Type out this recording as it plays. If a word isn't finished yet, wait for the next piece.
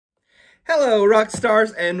Hello,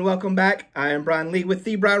 Rockstars, and welcome back. I am Brian Lee with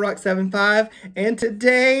the Brian Rock 75, and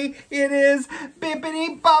today it is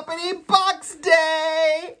Bibbidi Bobbidi Box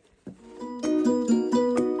Day!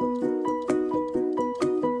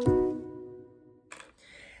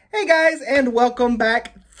 Hey guys, and welcome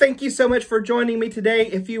back. Thank you so much for joining me today.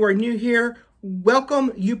 If you are new here,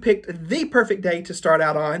 welcome. You picked the perfect day to start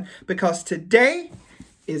out on because today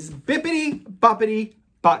is Bibbidi Bobbidi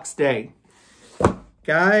Box Day.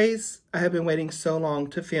 Guys, I have been waiting so long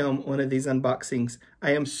to film one of these unboxings.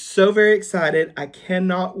 I am so very excited. I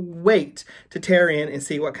cannot wait to tear in and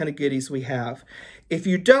see what kind of goodies we have. If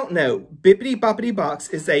you don't know, Bibbidi Bobbidi Box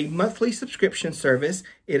is a monthly subscription service.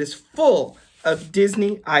 It is full of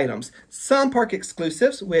Disney items, some park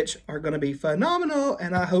exclusives, which are going to be phenomenal,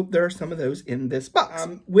 and I hope there are some of those in this box.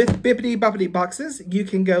 With Bibbidi Bobbidi Boxes, you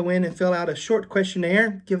can go in and fill out a short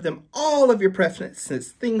questionnaire, give them all of your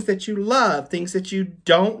preferences, things that you love, things that you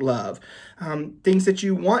don't love, things that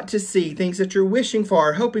you want to see, things that you're wishing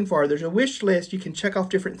for, hoping for. There's a wish list. You can check off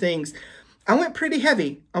different things. I went pretty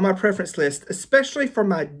heavy on my preference list, especially for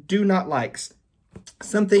my do not likes.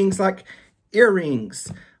 Some things like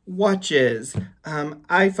earrings, watches,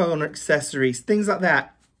 iPhone accessories, things like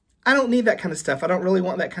that. I don't need that kind of stuff. I don't really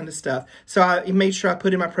want that kind of stuff. So I made sure I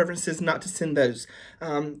put in my preferences not to send those.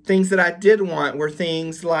 Things that I did want were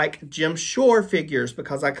things like Jim Shore figures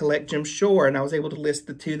because I collect Jim Shore and I was able to list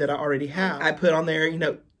the two that I already have. I put on there,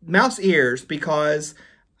 mouse ears because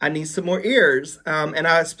I need some more ears. And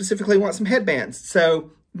I specifically want some headbands.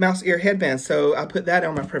 So mouse ear headbands. So I put that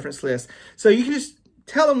on my preference list. So you can just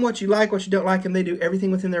tell them what you like, what you don't like, and they do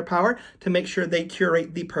everything within their power to make sure they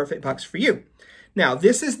curate the perfect box for you. Now,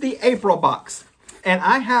 this is the April box, and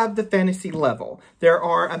I have the fantasy level. There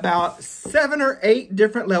are about 7 or 8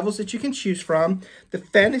 different levels that you can choose from. The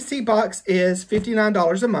fantasy box is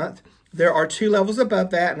 $59 a month. There are 2 levels above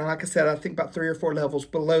that, and like I said, I think about 3 or 4 levels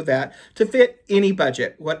below that to fit any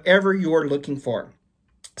budget, whatever you're looking for.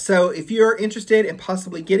 So if you're interested in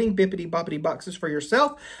possibly getting Bibbidi Bobbidi Boxes for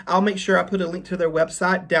yourself, I'll make sure I put a link to their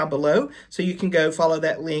website down below so you can go follow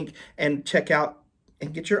that link and check out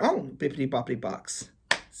and get your own Bibbidi Bobbidi Box.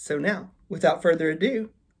 So now, without further ado,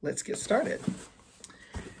 let's get started.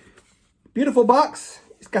 Beautiful box.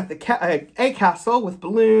 It's got the a castle with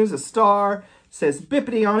balloons, a star, says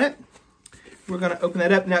Bibbidi on it. We're going to open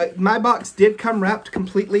that up. Now, my box did come wrapped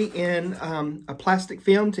completely in a plastic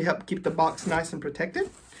film to help keep the box nice and protected.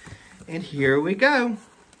 And here we go.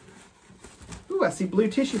 Ooh, I see blue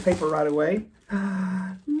tissue paper right away.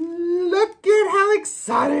 Look at how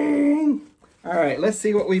exciting. All right, let's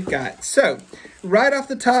see what we've got. So, right off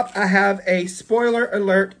the top, I have a spoiler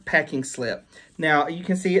alert packing slip. Now, you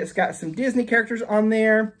can see it's got some Disney characters on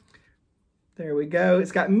there. There we go.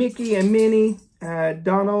 It's got Mickey and Minnie,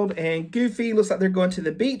 Donald and Goofy. Looks like they're going to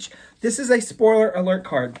the beach. This is a spoiler alert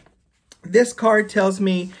card. This card tells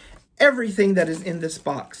me everything that is in this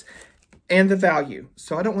box and the value.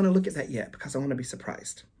 So I don't want to look at that yet because I want to be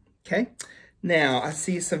surprised. Okay. Now I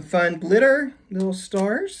see some fun glitter, little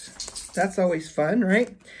stars. That's always fun,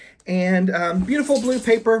 right? And beautiful blue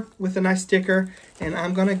paper with a nice sticker. And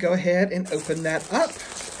I'm going to go ahead and open that up.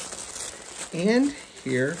 And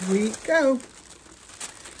here we go.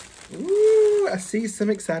 Ooh, I see some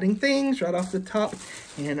exciting things right off the top,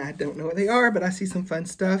 and I don't know what they are, but I see some fun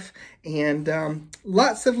stuff, and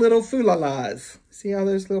lots of little foo-la-las. See all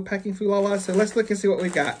those little packing foo-la-las? So let's look and see what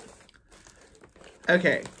we've got.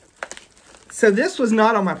 Okay, so this was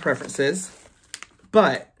not on my preferences,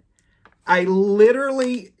 but I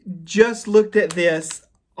literally just looked at this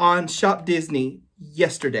on Shop Disney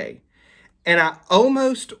yesterday, and I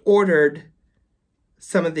almost ordered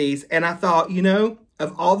some of these, and I thought,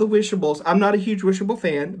 of all the wishables, I'm not a huge wishable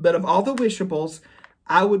fan, but of all the wishables,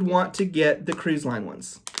 I would want to get the cruise line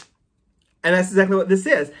ones. And that's exactly what this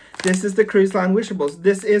is. This is the cruise line wishables.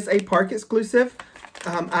 This is a park exclusive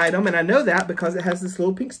item, and I know that because it has this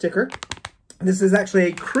little pink sticker. This is actually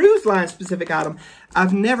a cruise line specific item.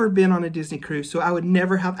 I've never been on a Disney cruise, so I would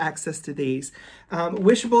never have access to these.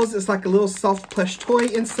 Wishables is like a little soft plush toy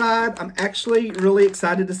inside. I'm actually really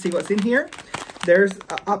excited to see what's in here. There's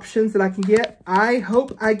options that I can get. I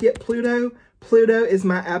hope I get Pluto. Pluto is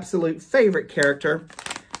my absolute favorite character.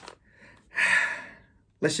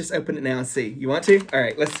 Let's just open it now and see. You want to? All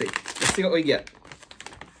right, let's see. Let's see what we get.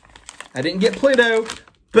 I didn't get Pluto,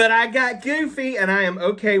 but I got Goofy, and I am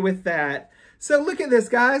okay with that. So look at this,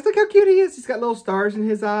 guys. Look how cute he is. He's got little stars in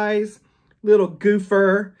his eyes. Little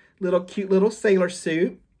goofer. Little cute little sailor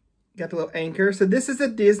suit. Got the little anchor. So this is a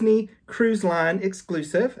Disney Cruise Line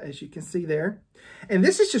exclusive, as you can see there. And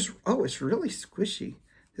this is just, oh, it's really squishy.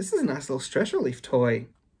 This is a nice little stretch relief toy.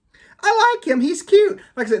 I like him. He's cute.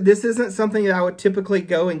 Like I said, this isn't something that I would typically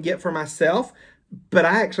go and get for myself, but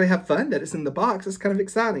I actually have fun that it's in the box. It's kind of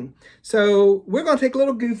exciting. So we're going to take a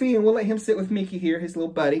little Goofy and we'll let him sit with Mickey here, his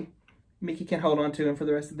little buddy. Mickey can hold on to him for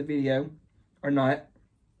the rest of the video or not.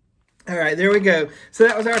 All right, there we go. So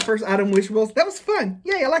that was our first item, Wishables. That was fun.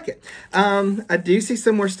 Yay, I like it. I do see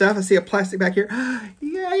some more stuff. I see a plastic back here.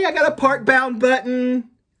 Yay, I got a park bound button.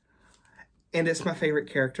 And it's my favorite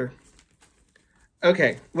character.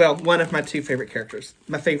 Okay, well, one of my two favorite characters.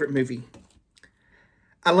 My favorite movie.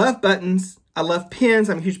 I love buttons. I love pins.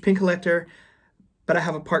 I'm a huge pin collector. But I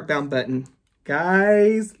have a park bound button.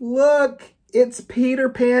 Guys, look. It's Peter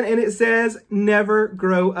Pan and it says, never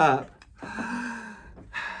grow up.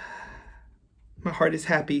 My heart is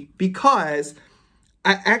happy because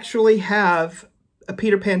I actually have a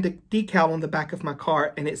Peter Pan decal on the back of my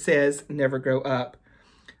car and it says, never grow up.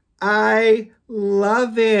 I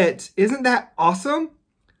love it. Isn't that awesome?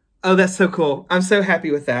 Oh, that's so cool. I'm so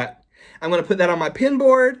happy with that. I'm going to put that on my pin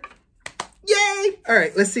board. Yay! All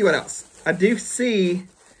right, let's see what else. I do see.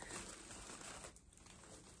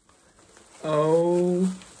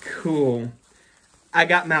 Oh, cool. I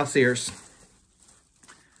got mouse ears.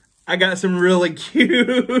 I got some really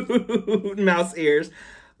cute mouse ears.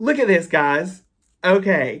 Look at this, guys.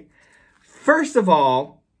 Okay. First of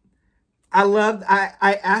all,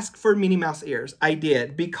 I asked for Minnie Mouse ears. I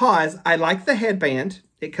did because I like the headband.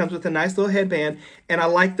 It comes with a nice little headband. And I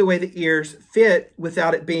like the way the ears fit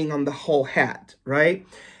without it being on the whole hat, right?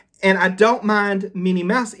 And I don't mind Minnie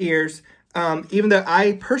Mouse ears, even though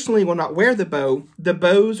I personally will not wear the bow. The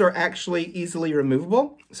bows are actually easily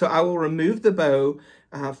removable. So I will remove the bow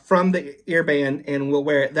from the earband and we'll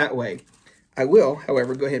wear it that way. I will,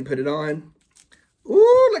 however, go ahead and put it on.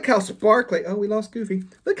 Ooh, look how sparkly. Oh, we lost Goofy.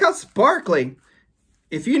 Look how sparkly.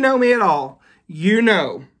 If you know me at all, you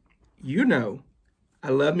know, I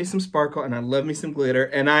love me some sparkle and I love me some glitter.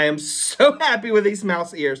 And I am so happy with these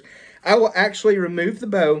mouse ears. I will actually remove the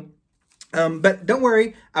bow. But don't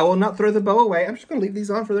worry, I will not throw the bow away. I'm just going to leave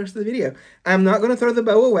these on for the rest of the video. I'm not going to throw the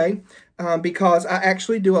bow away because I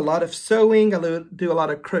actually do a lot of sewing. I do a lot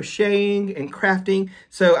of crocheting and crafting.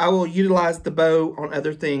 So I will utilize the bow on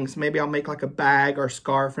other things. Maybe I'll make like a bag or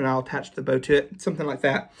scarf and I'll attach the bow to it. Something like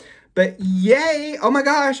that. But yay! Oh my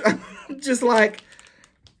gosh! I'm just like,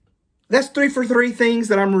 that's 3 for 3 things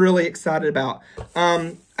that I'm really excited about.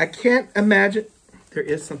 I can't imagine. There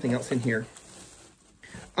is something else in here.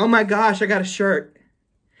 Oh my gosh, I got a shirt.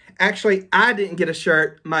 Actually, I didn't get a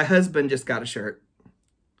shirt. My husband just got a shirt.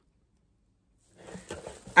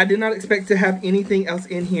 I did not expect to have anything else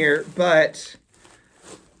in here, but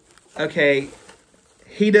okay,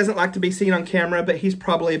 he doesn't like to be seen on camera, but he's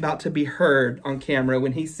probably about to be heard on camera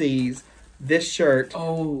when he sees this shirt.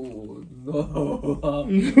 Oh, no.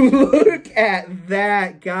 Look at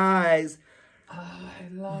that, guys. Oh, I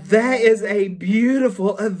love that. Is a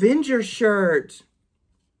beautiful Avenger shirt.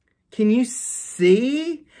 Can you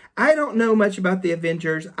see? I don't know much about the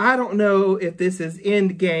Avengers. I don't know if this is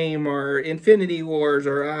Endgame or Infinity Wars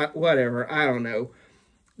or whatever. I don't know.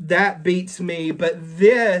 That beats me. But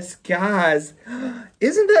this, guys,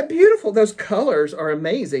 isn't that beautiful? Those colors are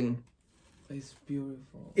amazing. It's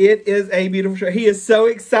beautiful. It is a beautiful shirt. He is so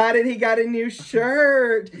excited he got a new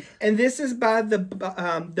shirt. And this is by the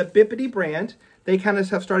Bibbidi brand. They kind of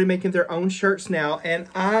have started making their own shirts now. And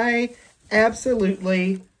I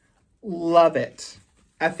absolutely love it.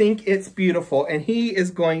 I think it's beautiful. And he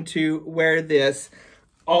is going to wear this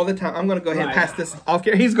all the time. I'm going to go ahead and pass this off.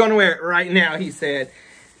 He's going to wear it right now, he said.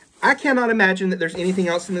 I cannot imagine that there's anything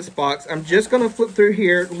else in this box. I'm just going to flip through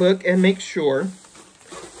here, look, and make sure.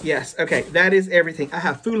 Yes, okay, that is everything. I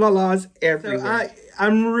have Foo-La-Las everywhere. So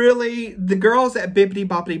I'm really, the girls at Bibbidi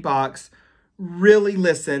Bobbidi Box really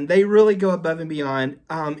listen. They really go above and beyond.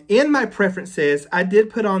 In my preferences, I did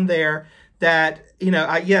put on there that, you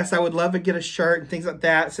know, yes, I would love to get a shirt and things like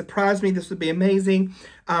that. It surprised me. This would be amazing.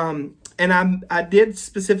 And I did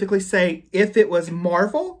specifically say if it was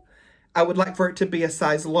Marvel, I would like for it to be a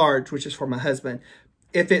size large, which is for my husband.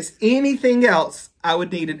 If it's anything else, I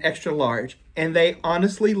would need an extra large. And they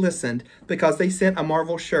honestly listened because they sent a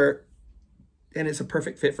Marvel shirt and it's a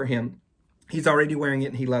perfect fit for him. He's already wearing it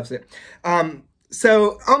and he loves it.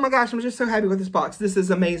 So, oh my gosh, I'm just so happy with this box. This is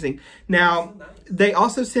amazing. Now, they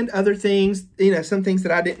also sent other things, you know, some things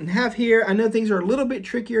that I didn't have here. I know things are a little bit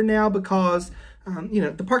trickier now because, you know,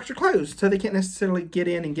 the parks are closed. So they can't necessarily get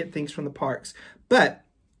in and get things from the parks. But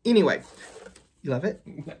anyway, you love it?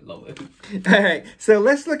 I love it. All right, so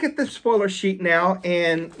let's look at the spoiler sheet now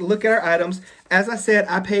and look at our items. As I said,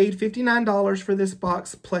 I paid $59 for this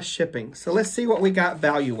box plus shipping. So let's see what we got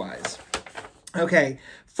value-wise. Okay,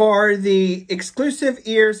 For the exclusive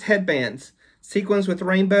ears headbands, sequins with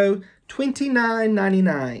rainbow,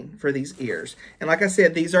 $29.99 for these ears. And like I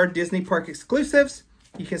said, these are Disney Park exclusives.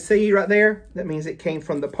 You can see right there, that means it came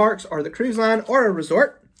from the parks or the cruise line or a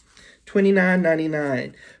resort.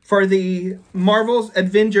 $29.99. For the Marvel's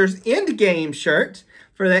Avengers Endgame shirt,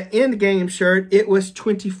 for that Endgame shirt, it was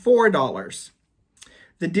 $24.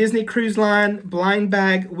 The Disney Cruise Line blind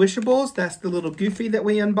bag wishables, that's the little Goofy that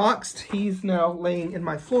we unboxed. He's now laying in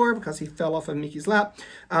my floor because he fell off of Mickey's lap.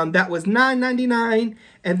 That was $9.99.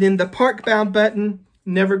 And then the park bound button,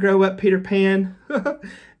 Never Grow Up Peter Pan,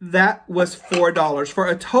 that was $4 for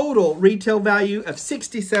a total retail value of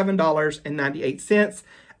 $67.98.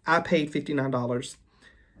 I paid $59.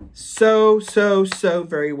 So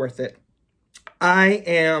very worth it. I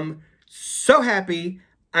am so happy.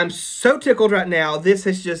 I'm so tickled right now. This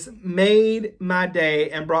has just made my day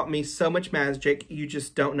and brought me so much magic. You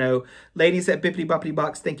just don't know. Ladies at Bibbidi Bobbidi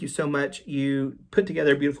Box, thank you so much. You put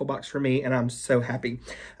together a beautiful box for me, and I'm so happy.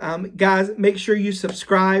 Guys, make sure you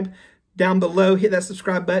subscribe down below. Hit that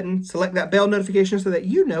subscribe button. Select that bell notification so that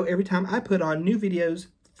you know every time I put on new videos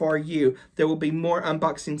for you. There will be more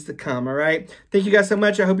unboxings to come, all right? Thank you guys so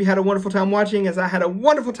much. I hope you had a wonderful time watching, as I had a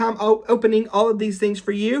wonderful time opening all of these things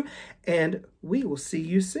for you, and we will see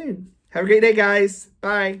you soon. Have a great day, guys.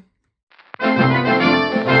 Bye.